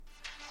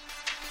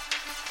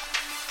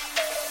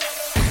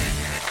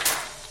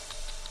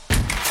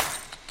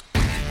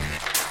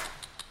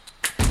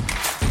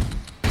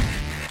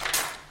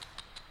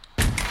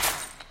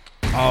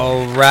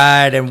All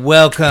right, and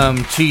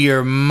welcome to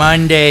your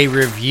Monday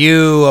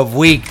review of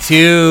Week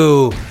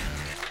 2.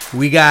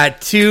 We got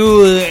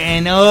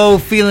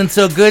 2-0 feeling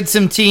so good,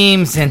 some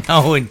teams, and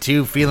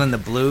 0-2 feeling the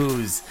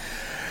blues.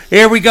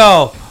 Here we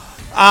go.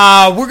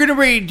 We're going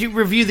to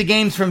review the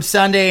games from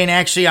Sunday, and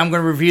actually I'm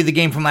going to review the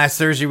game from last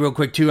Thursday real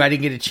quick too. I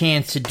didn't get a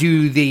chance to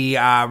do the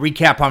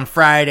recap on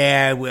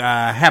Friday.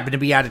 I happened to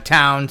be out of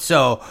town,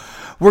 so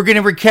we're going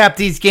to recap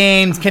these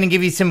games, kind of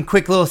give you some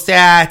quick little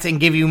stats, and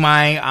give you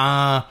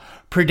my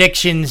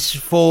predictions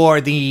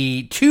for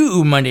the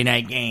 2 Monday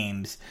night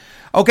games.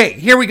 Okay,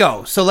 here we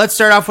go. So let's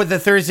start off with the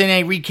Thursday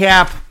night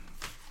recap,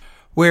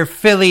 where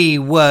Philly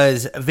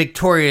was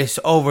victorious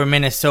over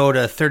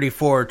Minnesota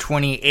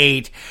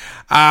 34-28.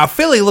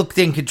 Philly looked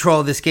in control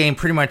of this game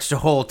pretty much the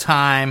whole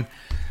time,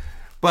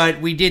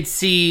 but we did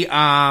see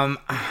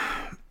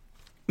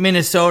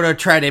Minnesota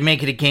try to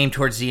make it a game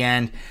towards the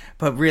end,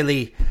 but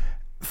really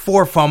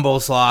 4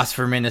 fumbles lost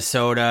for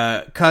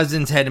Minnesota.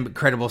 Cousins had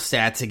incredible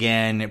stats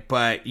again,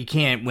 but you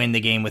can't win the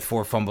game with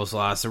 4 fumbles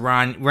lost. The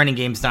running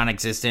game's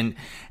non-existent.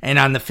 And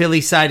on the Philly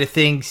side of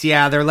things,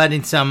 yeah, they're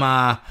letting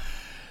some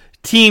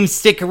teams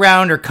stick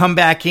around or come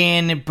back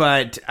in,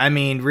 but I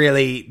mean,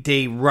 really,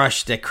 they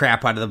rushed the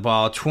crap out of the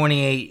ball.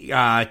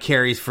 28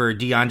 carries for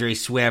DeAndre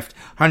Swift,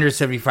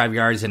 175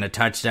 yards and a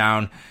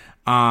touchdown.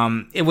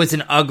 It was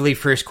an ugly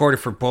first quarter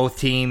for both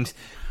teams,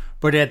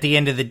 but at the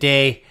end of the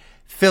day,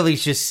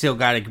 Philly's just still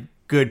got a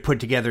good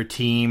put-together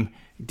team.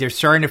 They're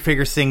starting to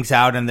figure things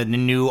out under the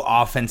new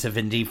offensive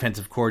and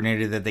defensive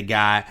coordinator that they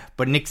got.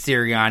 But Nick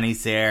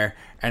Sirianni's there,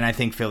 and I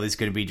think Philly's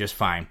going to be just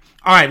fine.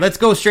 All right, let's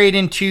go straight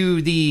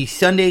into the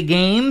Sunday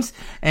games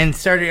and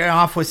start it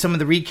off with some of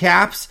the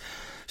recaps.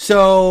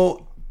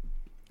 So,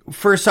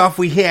 first off,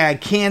 we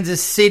had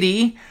Kansas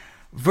City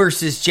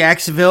versus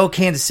Jacksonville.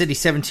 Kansas City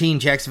 17,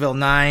 Jacksonville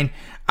 9.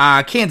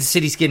 Kansas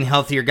City's getting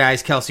healthier,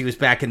 guys. Kelsey was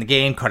back in the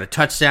game, caught a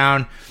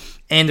touchdown.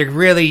 And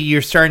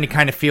you're starting to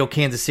kind of feel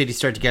Kansas City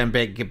start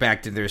to get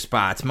back to their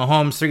spots.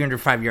 Mahomes,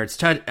 305 yards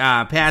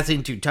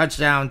passing, 2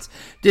 touchdowns.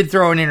 Did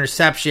throw an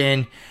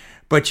interception.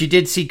 But you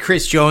did see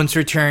Chris Jones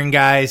return,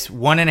 guys.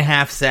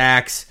 1.5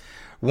 sacks,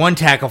 1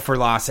 tackle for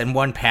loss, and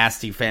 1 pass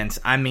defense.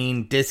 I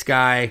mean, this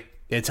guy,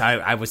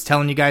 I was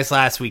telling you guys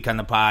last week on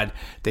the pod,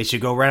 they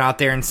should go right out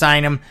there and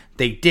sign him.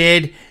 They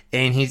did,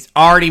 and he's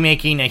already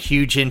making a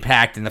huge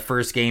impact in the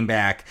first game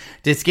back.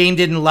 This game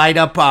didn't light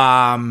up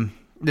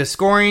the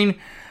scoring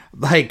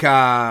like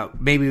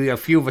maybe a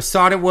few of us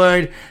thought it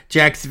would.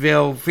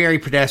 Jacksonville, very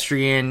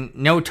pedestrian,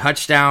 no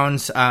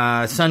touchdowns.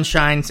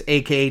 Sunshines,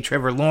 a.k.a.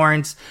 Trevor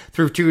Lawrence,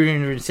 threw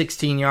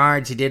 216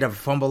 yards. He did have a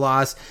fumble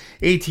loss.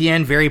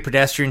 ATN, very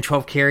pedestrian,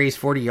 12 carries,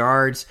 40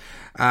 yards.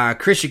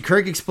 Christian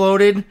Kirk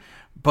exploded,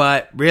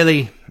 but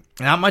really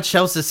not much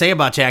else to say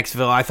about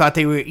Jacksonville. I thought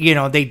they were,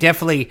 they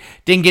definitely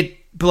didn't get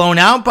blown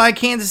out by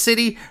Kansas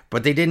City,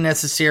 but they didn't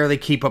necessarily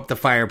keep up the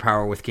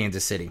firepower with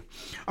Kansas City.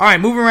 All right,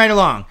 moving right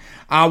along.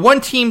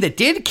 One team that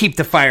did keep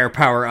the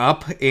firepower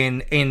up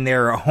in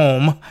their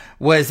home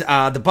was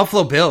the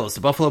Buffalo Bills.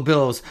 The Buffalo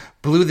Bills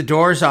blew the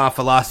doors off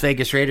of Las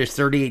Vegas Raiders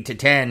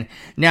 38-10.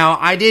 Now,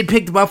 I did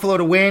pick the Buffalo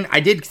to win. I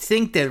did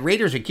think the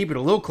Raiders would keep it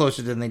a little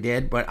closer than they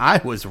did, but I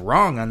was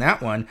wrong on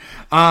that one.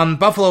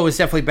 Buffalo was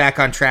definitely back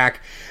on track.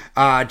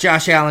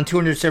 Josh Allen,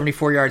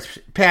 274 yards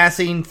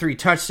passing, 3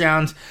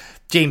 touchdowns.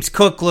 James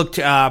Cook looked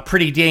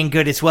pretty dang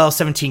good as well.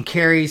 17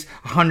 carries,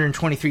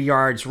 123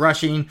 yards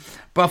rushing.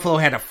 Buffalo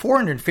had a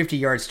 450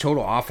 yards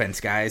total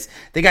offense, guys.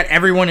 They got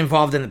everyone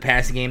involved in the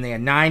passing game. They had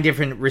 9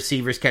 different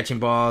receivers catching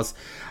balls.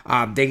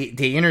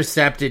 They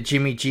intercepted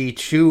Jimmy G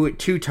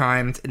two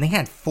times, and they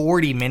had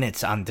 40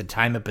 minutes on the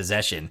time of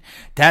possession.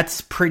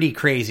 That's pretty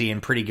crazy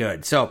and pretty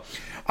good. So,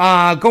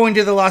 going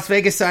to the Las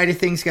Vegas side of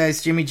things,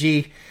 guys, Jimmy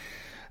G,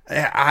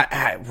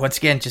 once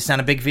again, just not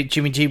a big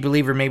Jimmy G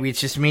believer. Maybe it's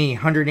just me.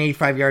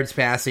 185 yards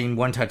passing,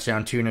 1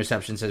 touchdown, 2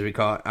 interceptions,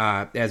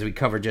 as we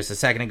covered just a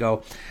second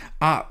ago.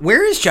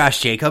 Where is Josh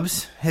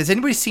Jacobs? Has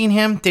anybody seen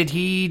him? Did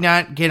he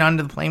not get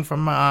onto the plane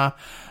from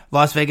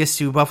Las Vegas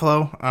to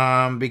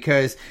Buffalo?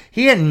 Because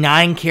he had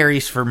 9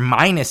 carries for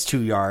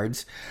 -2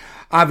 yards.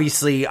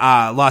 Obviously,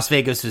 Las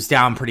Vegas was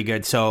down pretty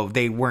good, so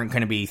they weren't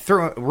going to be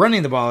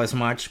running the ball as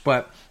much.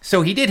 But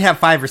so he did have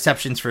 5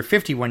 receptions for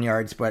 51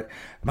 yards. But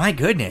my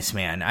goodness,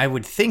 man, I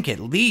would think at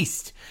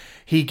least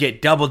he'd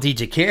get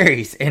double-digit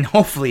carries and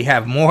hopefully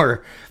have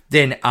more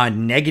than a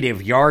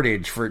negative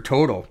yardage for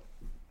total.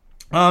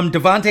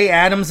 Devontae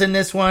Adams in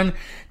this one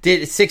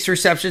did 6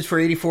 receptions for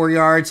 84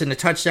 yards and a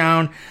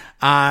touchdown.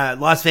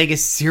 Las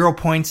Vegas, 0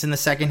 points in the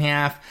second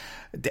half.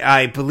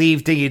 I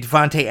believe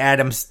Devontae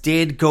Adams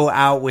did go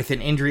out with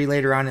an injury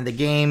later on in the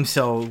game,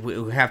 so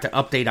we'll have to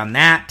update on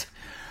that.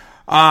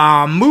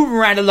 Moving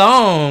right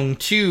along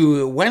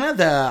to one of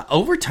the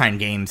overtime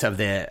games of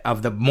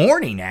the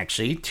morning,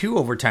 actually. 2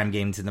 overtime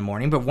games in the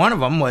morning, but one of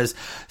them was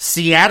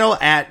Seattle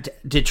at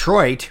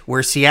Detroit,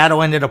 where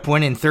Seattle ended up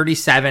winning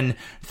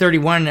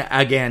 37-31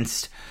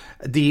 against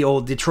the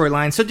old Detroit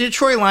Lions. So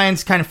Detroit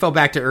Lions kind of fell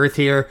back to earth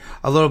here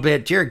a little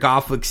bit. Jared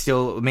Goff looks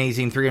still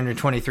amazing,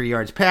 323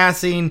 yards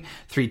passing,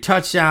 3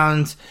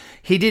 touchdowns.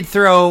 He did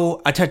throw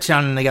a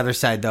touchdown on the other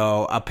side,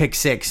 though, a pick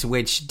six,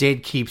 which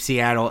did keep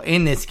Seattle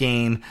in this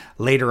game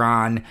later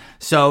on.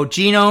 So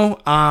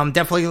Geno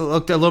definitely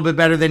looked a little bit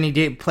better than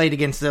he played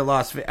against the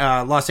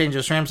Los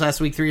Angeles Rams last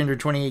week,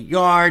 328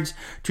 yards,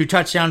 2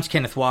 touchdowns.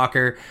 Kenneth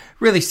Walker,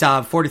 really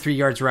solid, 43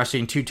 yards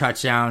rushing, 2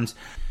 touchdowns.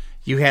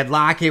 You had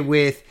Lockett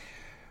with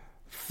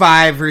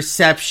 8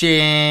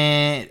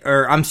 receptions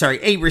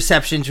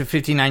with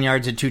 59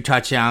 yards and 2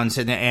 touchdowns,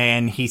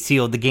 and he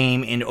sealed the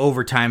game in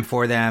overtime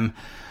for them.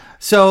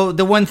 So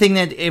the one thing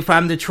that if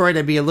I'm Detroit,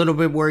 I'd be a little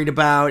bit worried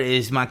about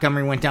is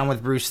Montgomery went down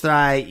with Bruce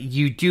Thigh.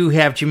 You do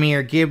have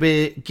Jahmyr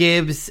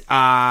Gibbs,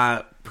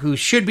 who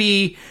should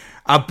be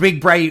a big,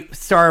 bright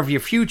star of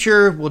your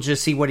future. We'll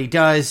just see what he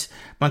does.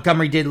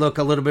 Montgomery did look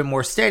a little bit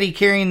more steady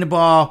carrying the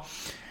ball.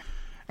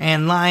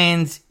 And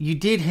Lions, you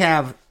did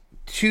have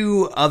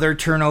 2 other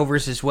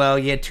turnovers as well.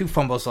 You had 2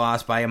 fumbles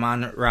lost by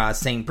Amon-Ra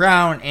St.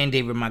 Brown and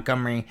David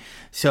Montgomery.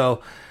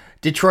 So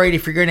Detroit,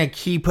 if you're going to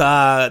keep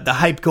the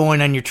hype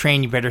going on your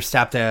train, you better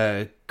stop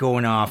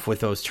going off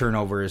with those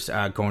turnovers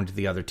going to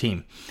the other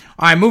team.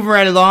 All right, moving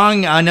right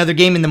along. Another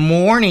game in the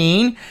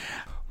morning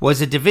was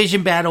a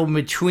division battle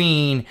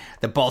between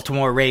the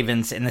Baltimore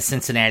Ravens and the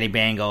Cincinnati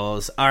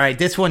Bengals. All right,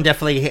 this one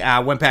definitely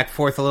went back and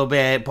forth a little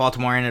bit.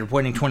 Baltimore ended up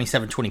winning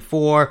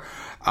 27-24.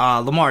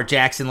 Lamar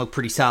Jackson looked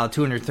pretty solid,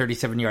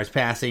 237 yards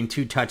passing,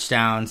 2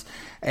 touchdowns,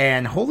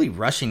 and holy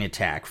rushing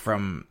attack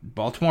from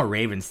Baltimore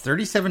Ravens,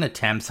 37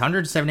 attempts,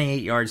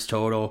 178 yards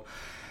total.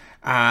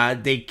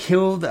 They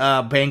killed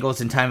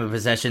Bengals in time of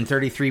possession,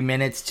 33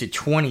 minutes to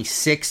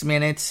 26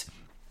 minutes.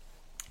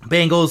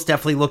 Bengals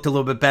definitely looked a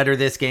little bit better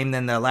this game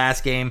than the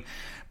last game.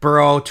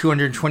 Burrow,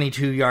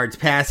 222 yards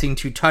passing,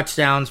 2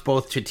 touchdowns,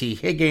 both to T.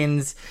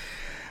 Higgins.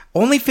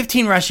 Only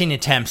 15 rushing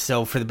attempts,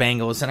 though, for the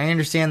Bengals. And I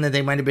understand that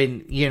they might have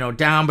been,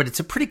 down, but it's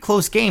a pretty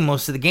close game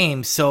most of the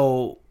game.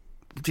 So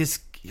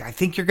I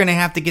think you're going to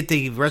have to get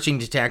the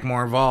rushing attack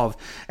more involved,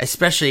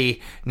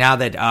 especially now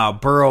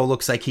that Burrow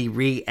looks like he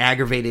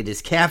re-aggravated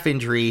his calf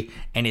injury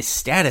and his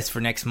status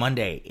for next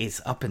Monday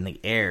is up in the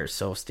air.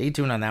 So stay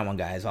tuned on that one,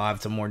 guys. I'll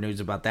have some more news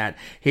about that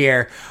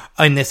here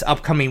in this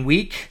upcoming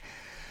week.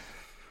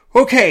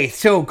 Okay,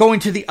 so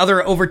going to the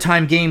other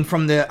overtime game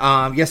from the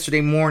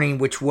yesterday morning,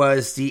 which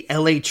was the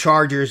LA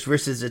Chargers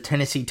versus the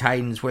Tennessee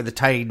Titans, where the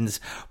Titans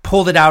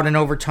pulled it out in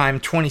overtime,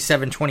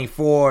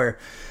 27-24.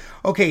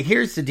 Okay,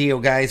 here's the deal,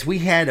 guys. We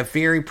had a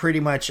very pretty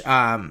much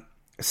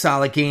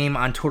solid game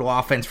on total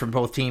offense from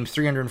both teams.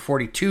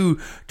 342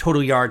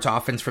 total yards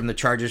offense from the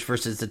Chargers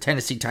versus the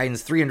Tennessee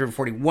Titans,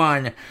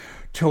 341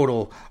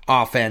 total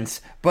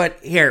offense. But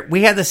here,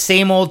 we had the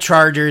same old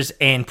Chargers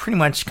and pretty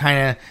much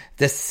kind of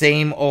the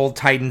same old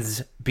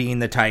Titans being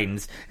the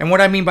Titans. And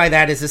what I mean by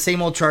that is the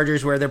same old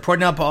Chargers where they're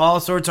putting up all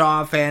sorts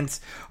of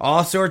offense,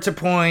 all sorts of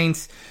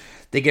points.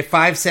 They get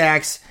 5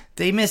 sacks.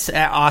 They miss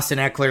Austin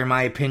Eckler, in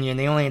my opinion.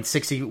 They only had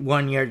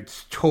 61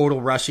 yards total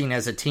rushing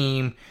as a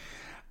team.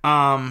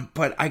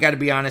 But I got to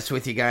be honest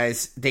with you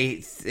guys.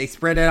 They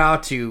spread it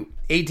out to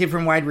 8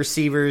 different wide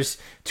receivers.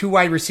 2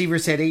 wide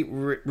receivers had 8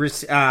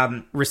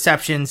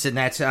 receptions, and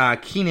that's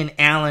Keenan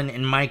Allen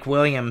and Mike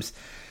Williams.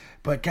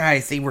 But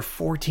guys, they were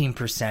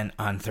 14%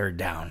 on third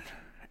down.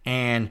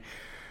 And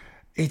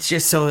it's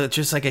just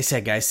like I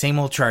said, guys, same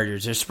old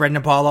Chargers. They're spreading the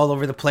ball all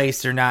over the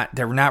place. They're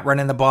not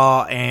running the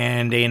ball,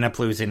 and they end up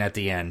losing at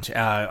the end,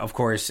 of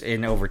course,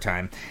 in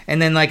overtime.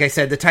 And then, like I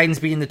said, the Titans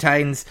being the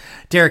Titans,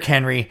 Derrick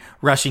Henry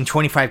rushing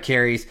 25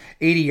 carries,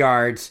 80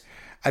 yards.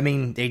 I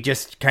mean, they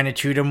just kind of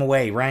chewed him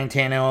away. Ryan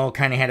Tannehill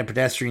kind of had a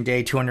pedestrian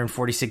day,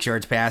 246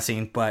 yards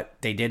passing, but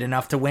they did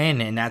enough to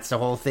win, and that's the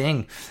whole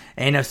thing.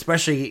 And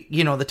especially,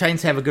 the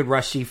Titans have a good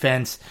rush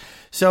defense.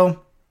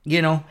 So,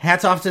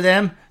 hats off to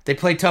them. They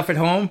play tough at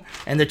home,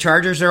 and the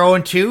Chargers are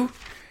 0-2,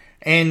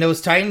 and those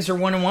Titans are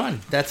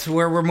 1-1. That's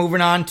where we're moving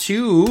on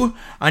to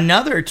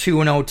another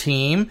 2-0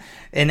 team,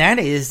 and that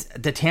is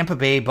the Tampa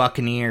Bay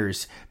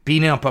Buccaneers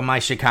beating up on my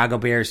Chicago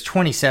Bears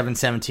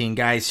 27-17.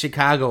 Guys,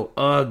 Chicago,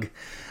 ugh.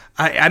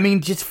 I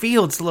mean, just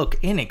Fields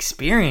look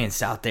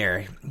inexperienced out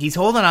there. He's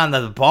holding on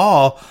to the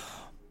ball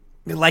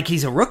like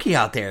he's a rookie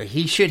out there.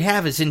 He should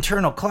have his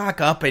internal clock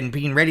up and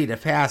being ready to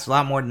pass a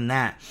lot more than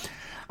that.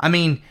 I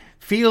mean,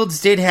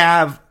 Fields did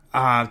have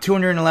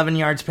 211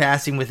 yards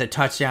passing with a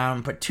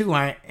touchdown, but 2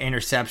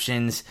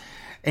 interceptions.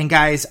 And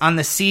guys, on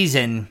the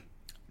season,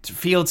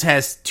 Fields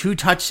has 2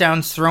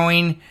 touchdowns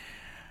throwing,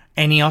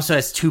 and he also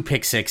has 2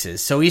 pick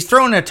sixes. So he's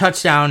throwing a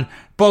touchdown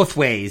both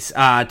ways,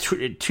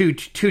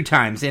 two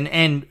times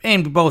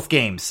in both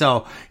games.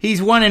 So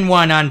he's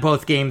 1-1 on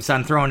both games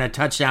on throwing a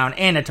touchdown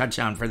and a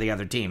touchdown for the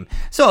other team.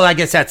 So I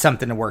guess that's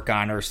something to work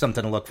on or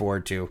something to look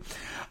forward to.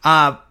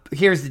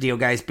 Here's the deal,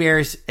 guys.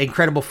 Bears,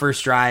 incredible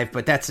first drive,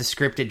 but that's a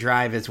scripted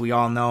drive, as we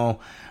all know,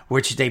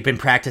 which they've been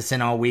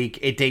practicing all week.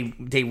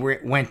 They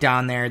went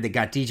down there. They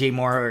got DJ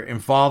Moore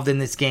involved in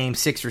this game.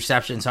 6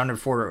 receptions,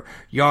 104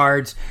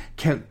 yards.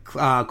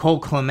 Cole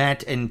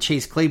Clement and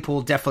Chase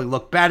Claypool definitely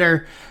look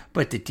better.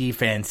 but the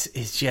defense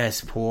is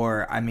just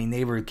poor. I mean,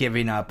 they were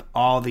giving up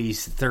all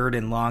these third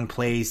and long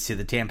plays to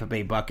the Tampa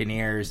Bay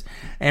Buccaneers.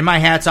 And my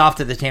hat's off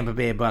to the Tampa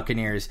Bay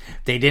Buccaneers.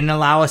 They didn't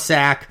allow a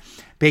sack.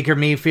 Baker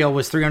Mayfield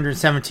was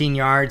 317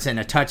 yards and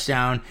a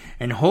touchdown.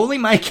 And holy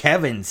Mike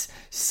Evans,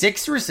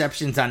 6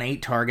 receptions on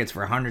 8 targets for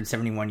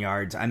 171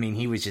 yards. I mean,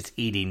 he was just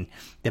eating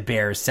the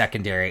Bears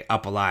secondary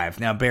up alive.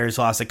 Now, Bears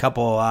lost a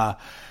couple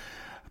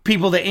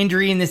people to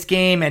injury in this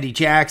game. Eddie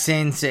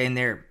Jackson,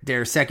 and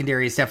their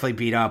secondary is definitely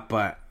beat up.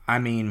 But, I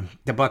mean,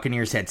 the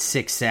Buccaneers had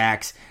 6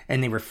 sacks,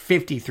 and they were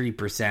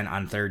 53%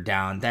 on third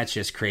down. That's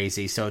just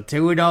crazy. So,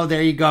 2-0,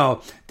 there you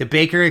go. The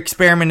Baker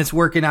experiment is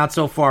working out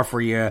so far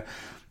for you,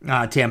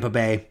 Tampa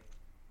Bay.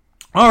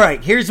 All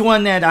right, here's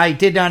one that I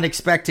did not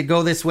expect to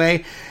go this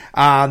way.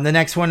 The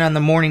next one on the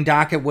morning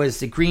docket was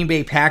the Green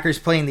Bay Packers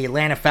playing the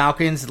Atlanta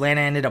Falcons.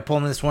 Atlanta ended up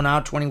pulling this one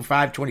out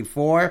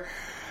 25-24.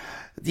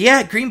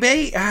 Yeah, Green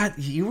Bay,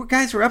 you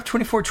guys were up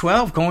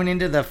 24-12 going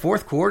into the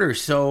fourth quarter,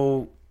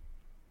 so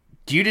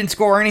you didn't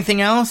score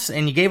anything else,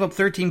 and you gave up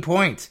 13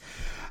 points.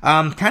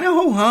 Kind of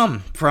ho-hum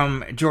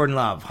from Jordan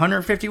Love.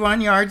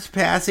 151 yards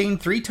passing,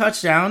 3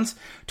 touchdowns.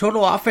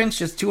 Total offense,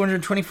 just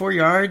 224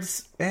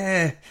 yards.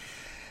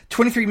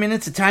 23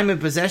 minutes of time of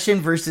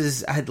possession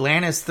versus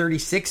Atlanta's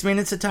 36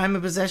 minutes of time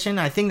of possession.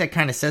 I think that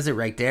kind of says it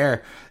right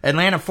there.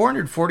 Atlanta,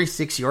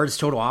 446 yards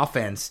total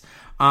offense.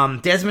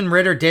 Desmond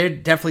Ridder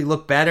did definitely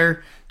look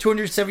better.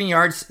 237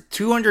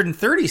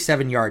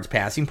 yards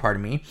passing,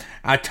 pardon me.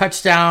 A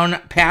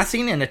touchdown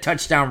passing and a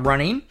touchdown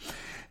running.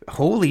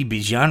 Holy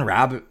Bijan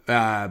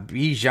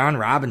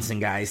Robinson,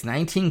 guys.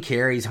 19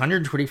 carries,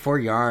 124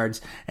 yards,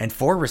 and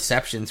 4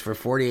 receptions for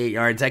 48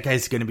 yards. That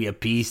guy's going to be a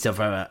beast of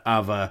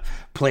a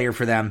player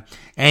for them.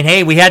 And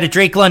hey, we had a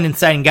Drake London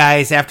signing,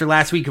 guys. After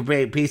last week,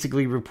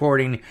 basically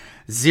reporting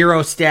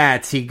 0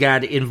 stats. He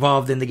got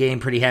involved in the game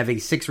pretty heavy.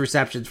 6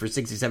 receptions for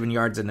 67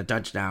 yards and a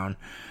touchdown.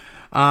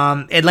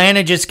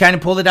 Atlanta just kind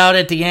of pulled it out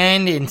at the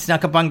end and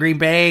snuck up on Green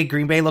Bay.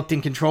 Green Bay looked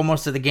in control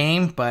most of the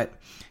game, but,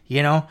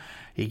 you know,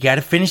 you got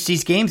to finish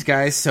these games,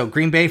 guys. So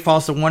Green Bay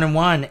falls to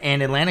 1-1,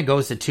 and Atlanta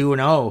goes to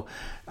 2-0.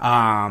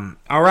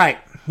 All right,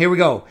 here we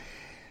go.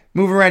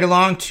 Moving right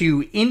along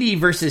to Indy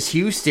versus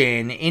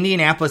Houston.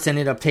 Indianapolis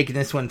ended up taking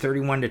this one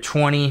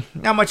 31-20.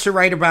 Not much to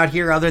write about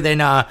here other than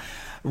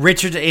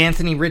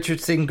Anthony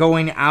Richardson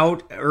going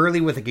out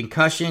early with a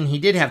concussion. He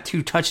did have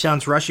 2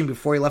 touchdowns rushing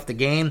before he left the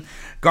game.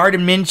 Gardner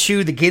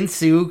Minshew, the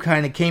Ginsu,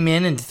 kind of came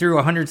in and threw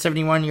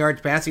 171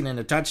 yards passing and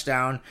a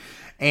touchdown.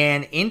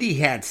 And Indy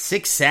had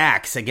 6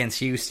 sacks against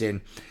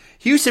Houston.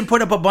 Houston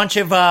put up a bunch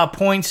of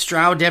points.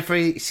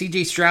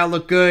 CJ Stroud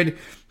looked good.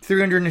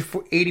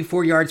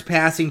 384 yards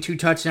passing, 2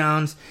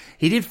 touchdowns.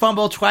 He did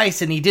fumble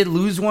twice, and he did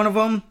lose one of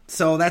them,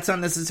 so that's not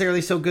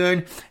necessarily so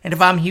good. And if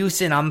I'm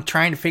Houston, I'm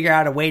trying to figure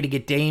out a way to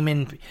get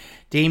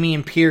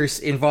Dameon Pierce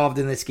involved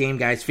in this game,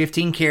 guys.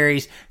 15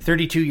 carries,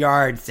 32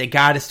 yards. They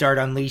got to start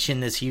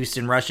unleashing this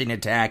Houston rushing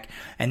attack,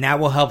 and that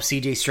will help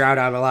CJ Stroud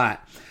out a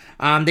lot.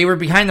 They were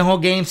behind the whole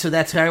game, so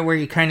that's where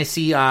you kind of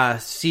see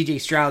CJ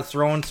Stroud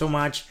throwing so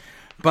much.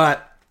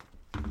 But,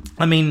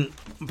 I mean,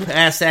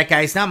 past that,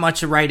 guys, not much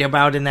to write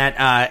about in that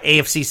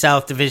AFC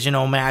South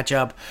divisional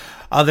matchup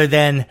other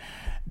than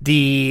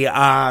the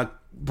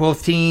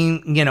both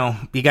team, you know,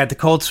 you got the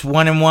Colts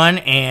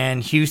 1-1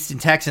 and Houston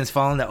Texans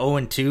falling to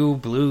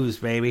 0-2 Blues,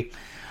 baby.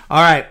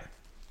 All right,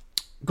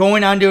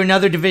 going on to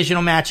another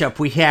divisional matchup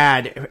we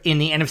had in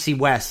the NFC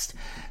West.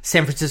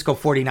 San Francisco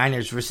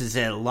 49ers versus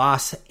the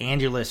Los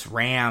Angeles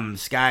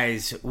Rams.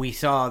 Guys, we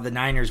saw the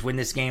Niners win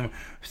this game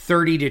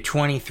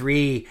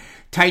 30-23.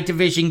 Tight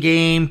division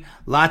game.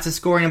 Lots of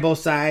scoring on both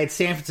sides.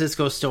 San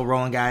Francisco's still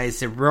rolling,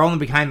 guys. They're rolling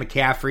behind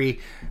McCaffrey.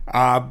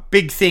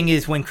 Big thing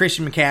is when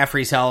Christian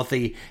McCaffrey's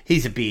healthy,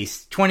 he's a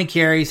beast. 20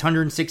 carries,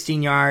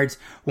 116 yards,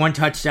 1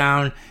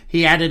 touchdown.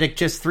 He added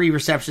just 3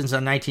 receptions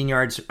on 19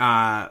 yards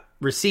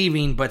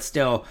receiving, but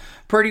still,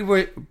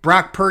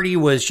 Brock Purdy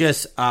was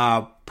just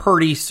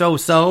Purdy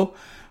so-so,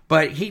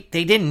 but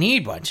they didn't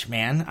need much,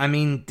 man. I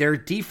mean, their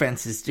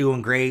defense is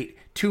doing great.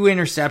 2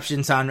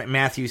 interceptions on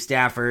Matthew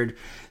Stafford.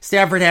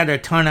 Stafford had a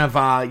ton of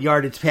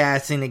yardage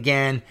passing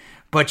again,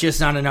 but just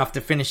not enough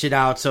to finish it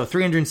out. So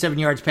 307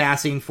 yards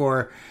passing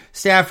for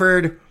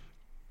Stafford.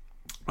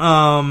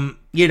 You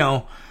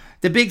know,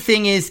 the big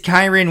thing is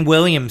Kyren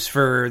Williams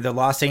for the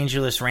Los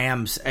Angeles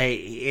Rams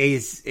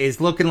is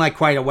looking like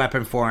quite a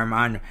weapon for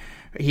him.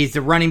 He's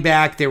the running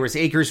back.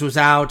 Akers was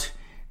out,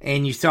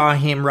 and you saw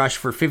him rush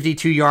for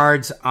 52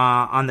 yards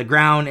on the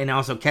ground and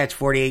also catch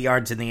 48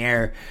 yards in the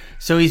air.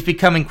 So he's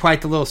becoming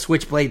quite the little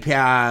switchblade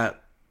player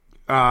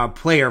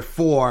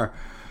for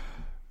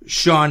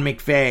Sean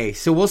McVay.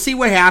 So we'll see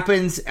what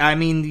happens. I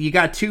mean, you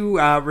got 2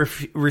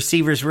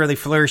 receivers really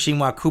flourishing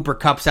while Cooper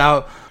Kupp's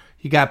out.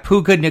 You got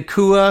Puka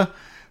Nacua,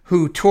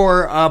 who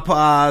tore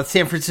up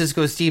San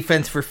Francisco's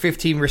defense for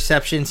 15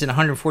 receptions and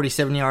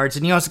 147 yards.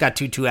 And you also got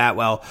Tutu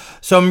Atwell.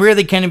 So I'm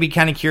really going to be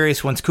kind of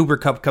curious once Cooper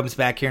Kupp comes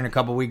back here in a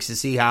couple weeks to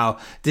see how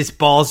this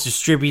ball's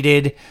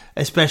distributed,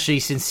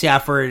 especially since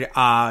Stafford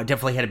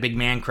definitely had a big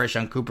man crush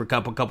on Cooper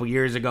Kupp a couple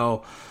years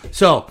ago.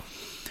 So,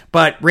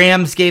 But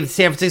Rams gave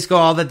San Francisco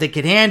all that they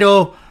could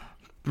handle.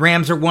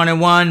 Rams are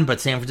 1-1, but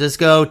San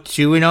Francisco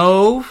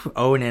 2-0.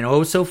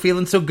 0-0, so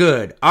feeling so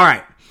good. All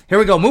right, here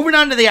we go. Moving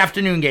on to the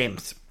afternoon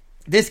games.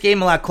 This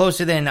game a lot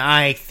closer than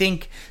I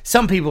think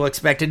some people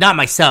expected. Not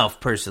myself,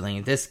 personally.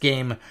 This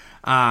game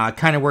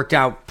kind of worked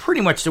out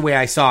pretty much the way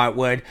I saw it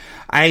would.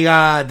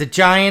 The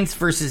Giants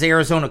versus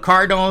Arizona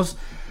Cardinals.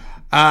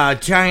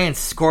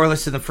 Giants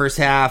scoreless in the first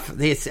half.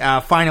 This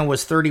final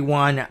was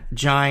 31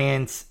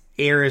 Giants,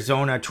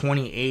 Arizona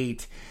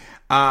 28.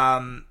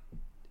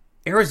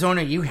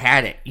 Arizona, you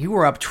had it. You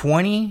were up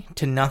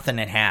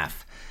 20-0 at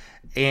half.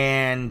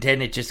 And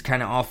then it just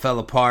kind of all fell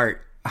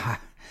apart.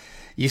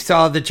 You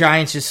saw the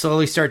Giants just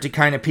slowly start to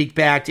kind of peek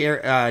back.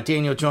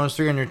 Daniel Jones,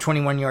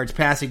 321 yards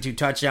passing, 2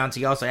 touchdowns.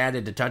 He also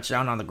added a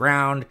touchdown on the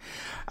ground.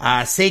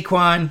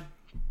 Saquon,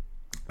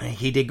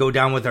 he did go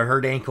down with a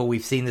hurt ankle.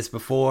 We've seen this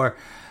before.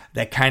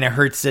 That kind of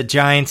hurts the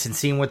Giants and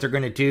seeing what they're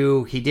going to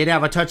do. He did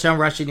have a touchdown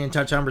rushing and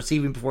touchdown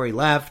receiving before he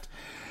left.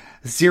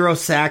 0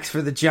 sacks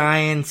for the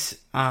Giants.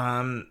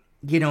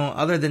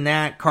 Other than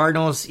that,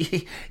 Cardinals,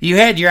 you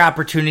had your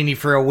opportunity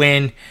for a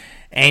win,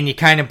 and you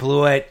kind of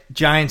blew it.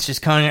 Giants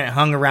just kind of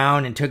hung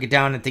around and took it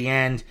down at the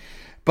end.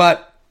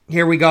 But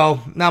here we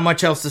go. Not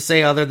much else to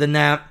say other than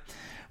that.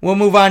 We'll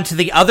move on to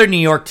the other New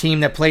York team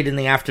that played in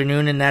the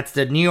afternoon, and that's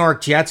the New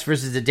York Jets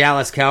versus the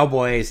Dallas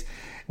Cowboys,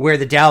 where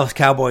the Dallas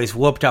Cowboys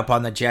whooped up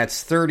on the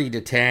Jets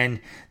 30-10.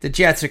 The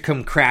Jets are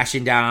come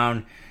crashing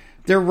down.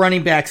 Their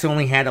running backs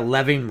only had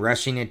 11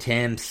 rushing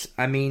attempts.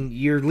 I mean,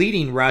 your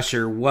leading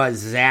rusher was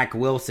Zach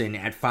Wilson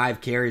at 5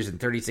 carries and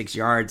 36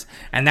 yards,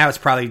 and that was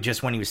probably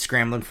just when he was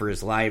scrambling for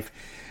his life.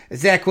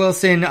 Zach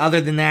Wilson,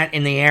 other than that,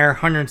 in the air,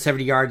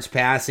 170 yards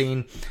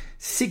passing.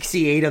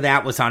 68 of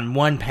that was on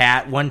one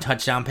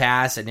touchdown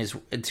pass,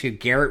 and to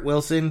Garrett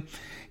Wilson.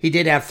 He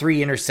did have 3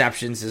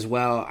 interceptions as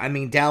well. I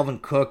mean,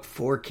 Dalvin Cook,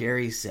 4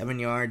 carries, 7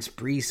 yards.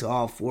 Breece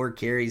Hall, 4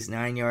 carries,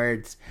 9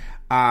 yards.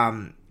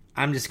 I'm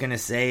just going to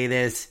say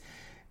this.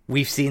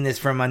 We've seen this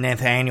from a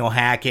Nathaniel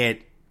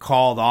Hackett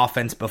called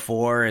offense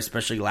before,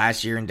 especially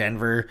last year in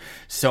Denver.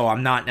 So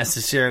I'm not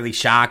necessarily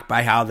shocked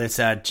by how this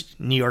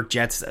New York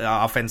Jets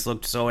offense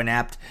looked so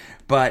inept.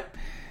 But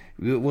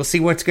we'll see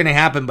what's going to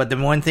happen. But the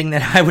one thing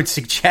that I would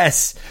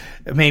suggest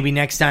maybe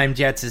next time,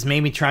 Jets, is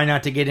maybe try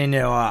not to get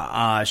into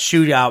a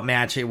shootout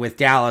match with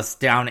Dallas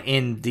down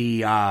in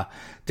the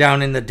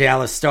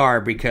Dallas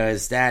Star,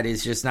 because that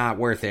is just not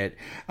worth it.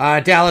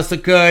 Dallas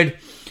looked good.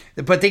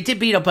 But they did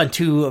beat up on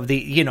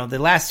the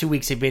last 2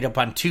 weeks they beat up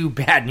on 2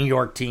 bad New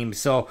York teams.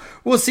 So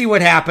we'll see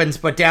what happens.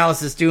 But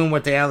Dallas is doing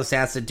what Dallas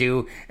has to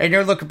do, and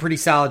they're looking pretty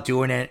solid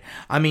doing it.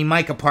 I mean,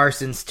 Micah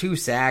Parsons, 2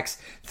 sacks,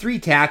 3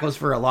 tackles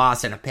for a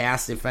loss, and a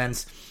pass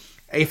defense.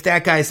 If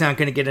that guy's not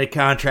going to get a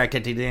contract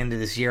at the end of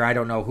this year, I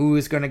don't know who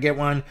is going to get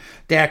one.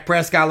 Dak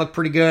Prescott looked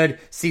pretty good.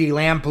 CeeDee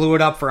Lamb blew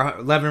it up for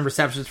 11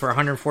 receptions for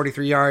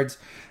 143 yards.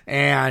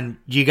 And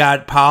you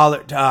got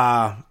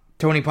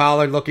Tony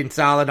Pollard looking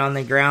solid on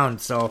the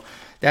ground. So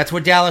that's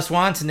what Dallas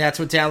wants, and that's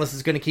what Dallas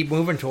is going to keep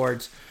moving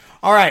towards.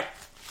 All right.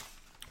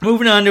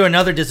 Moving on to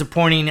another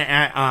disappointing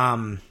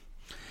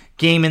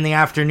game in the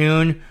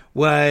afternoon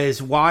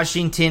was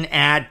Washington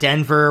at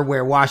Denver,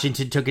 where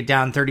Washington took it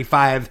down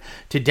 35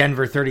 to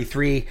Denver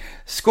 33.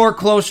 Score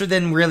closer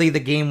than really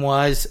the game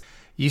was.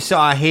 You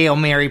saw a Hail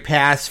Mary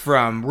pass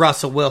from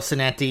Russell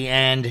Wilson at the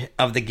end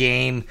of the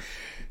game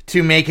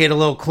to make it a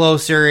little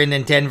closer, and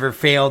then Denver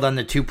failed on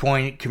the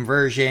 2-point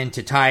conversion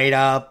to tie it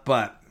up.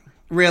 But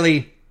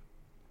really,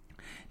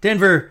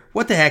 Denver,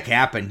 what the heck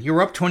happened? You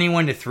were up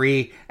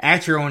 21-3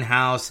 at your own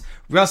house.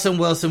 Russell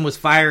Wilson was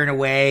firing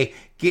away.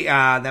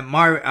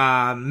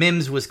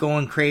 Mims was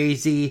going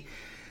crazy.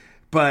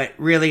 But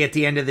really, at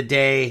the end of the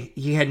day,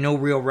 he had no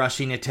real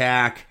rushing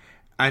attack.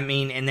 I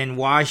mean, and then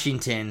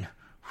Washington,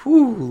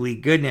 holy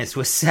goodness,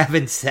 with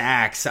 7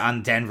 sacks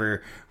on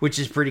Denver, which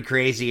is pretty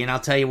crazy. And I'll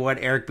tell you what,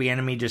 Eric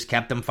Bieniemy just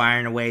kept them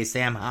firing away.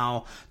 Sam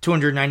Howell,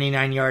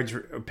 299 yards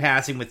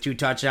passing with 2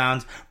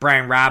 touchdowns.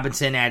 Brian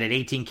Robinson added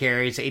 18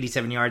 carries,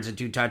 87 yards and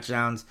 2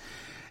 touchdowns.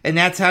 And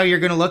that's how you're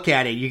going to look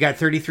at it. You got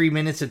 33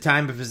 minutes of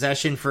time of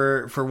possession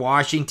for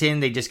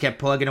Washington. They just kept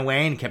plugging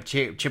away and kept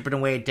chipping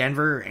away at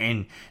Denver,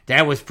 and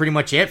that was pretty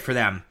much it for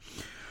them.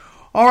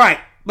 All right.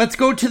 Let's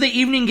go to the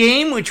evening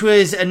game, which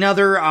was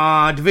another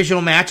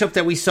divisional matchup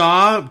that we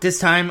saw, this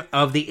time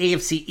of the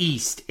AFC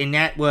East, and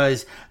that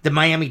was the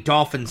Miami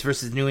Dolphins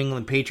versus New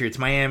England Patriots.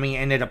 Miami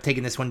ended up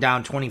taking this one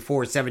down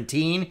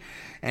 24-17,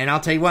 and I'll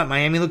tell you what,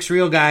 Miami looks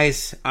real,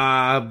 guys.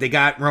 They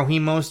got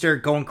Raheem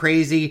Mostert going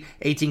crazy,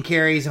 18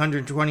 carries,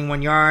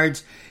 121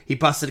 yards. He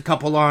busted a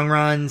couple long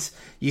runs.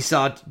 You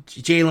saw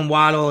Jalen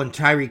Waddle and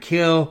Tyreek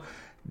Hill.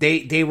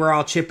 They were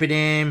all chipping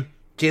in.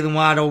 Jalen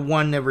Waddle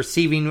won the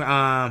receiving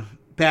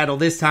battle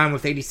this time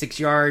with 86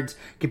 yards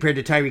compared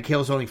to Tyreek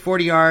Hill's only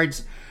 40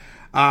 yards.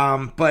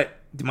 But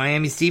the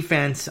Miami's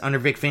defense under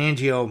Vic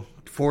Fangio,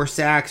 4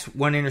 sacks,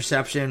 1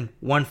 interception,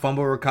 1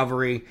 fumble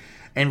recovery.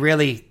 And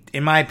really,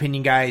 in my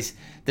opinion, guys,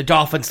 the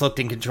Dolphins looked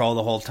in control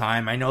the whole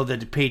time. I know that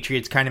the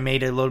Patriots kind of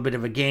made a little bit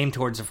of a game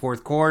towards the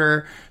fourth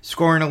quarter,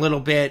 scoring a little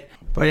bit.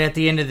 But at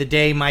the end of the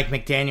day, Mike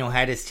McDaniel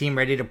had his team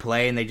ready to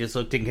play, and they just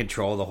looked in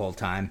control the whole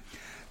time.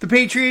 The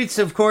Patriots,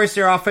 of course,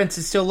 their offense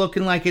is still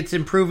looking like it's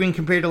improving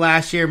compared to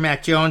last year.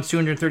 Mac Jones,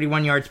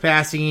 231 yards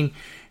passing.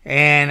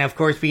 And, of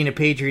course, being a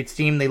Patriots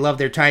team, they love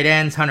their tight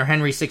ends. Hunter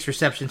Henry, 6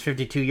 receptions,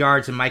 52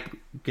 yards. And Mike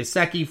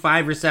Gesicki,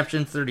 5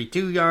 receptions,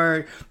 33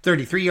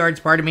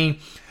 yards.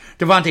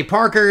 Devontae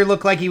Parker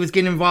looked like he was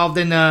getting involved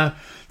in the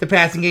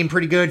passing game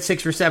pretty good.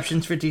 6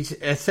 receptions,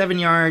 57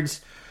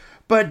 yards.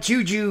 But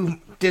Juju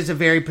does a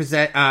very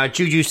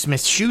Juju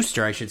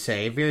Smith-Schuster, I should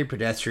say, very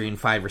pedestrian,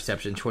 5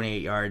 receptions,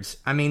 28 yards.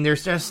 I mean,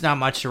 there's just not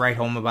much to write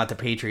home about the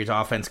Patriots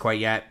offense quite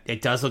yet.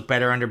 It does look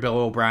better under Bill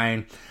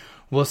O'Brien.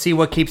 We'll see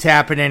what keeps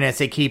happening as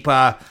they keep,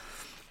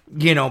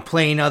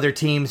 playing other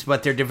teams,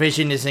 but their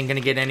division isn't going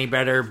to get any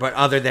better. But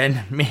other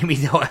than maybe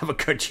they'll have a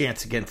good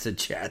chance against the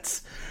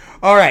Jets.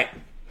 All right,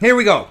 here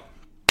we go.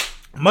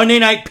 Monday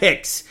night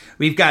picks.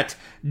 We've got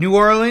New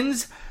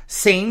Orleans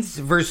Saints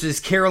versus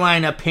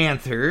Carolina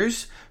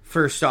Panthers,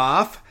 first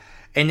off.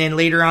 And then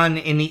later on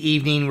in the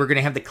evening, we're going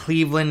to have the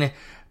Cleveland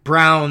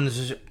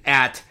Browns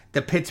at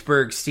the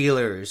Pittsburgh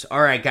Steelers.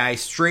 All right,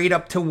 guys, straight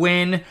up to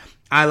win.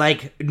 I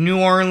like New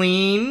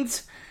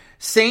Orleans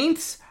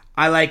Saints.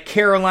 I like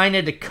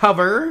Carolina to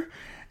cover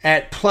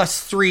at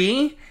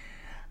 +3.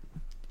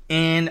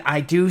 And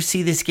I do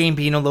see this game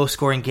being a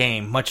low-scoring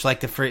game, much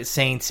like the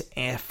Saints'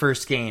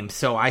 first game.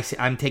 So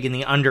I'm taking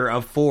the under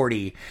of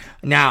 40.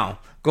 Now,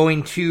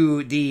 going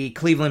to the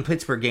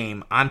Cleveland-Pittsburgh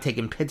game, I'm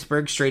taking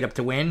Pittsburgh straight up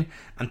to win.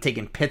 I'm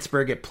taking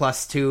Pittsburgh at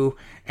 +2.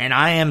 And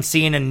I am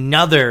seeing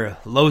another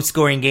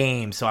low-scoring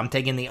game. So I'm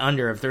taking the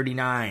under of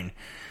 39.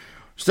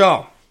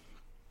 So,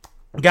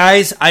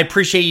 guys, I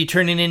appreciate you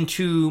turning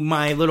into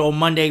my little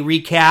Monday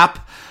recap.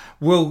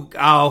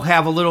 I'll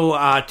have a little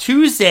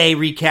Tuesday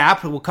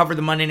recap. We'll cover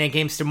the Monday night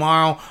games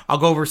tomorrow. I'll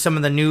go over some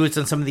of the news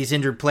on some of these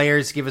injured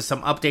players, give us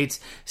some updates,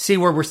 see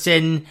where we're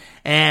sitting,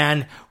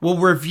 and we'll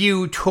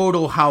review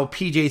total how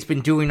PJ's been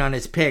doing on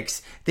his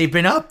picks. They've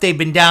been up, they've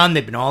been down,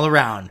 they've been all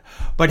around.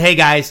 But hey,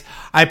 guys,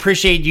 I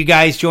appreciate you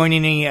guys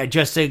joining me.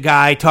 Just a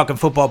Guy Talking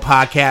Football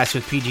podcast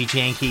with PJ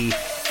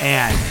Janke,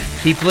 and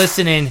keep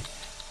listening.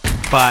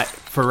 But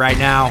for right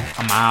now,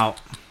 I'm out.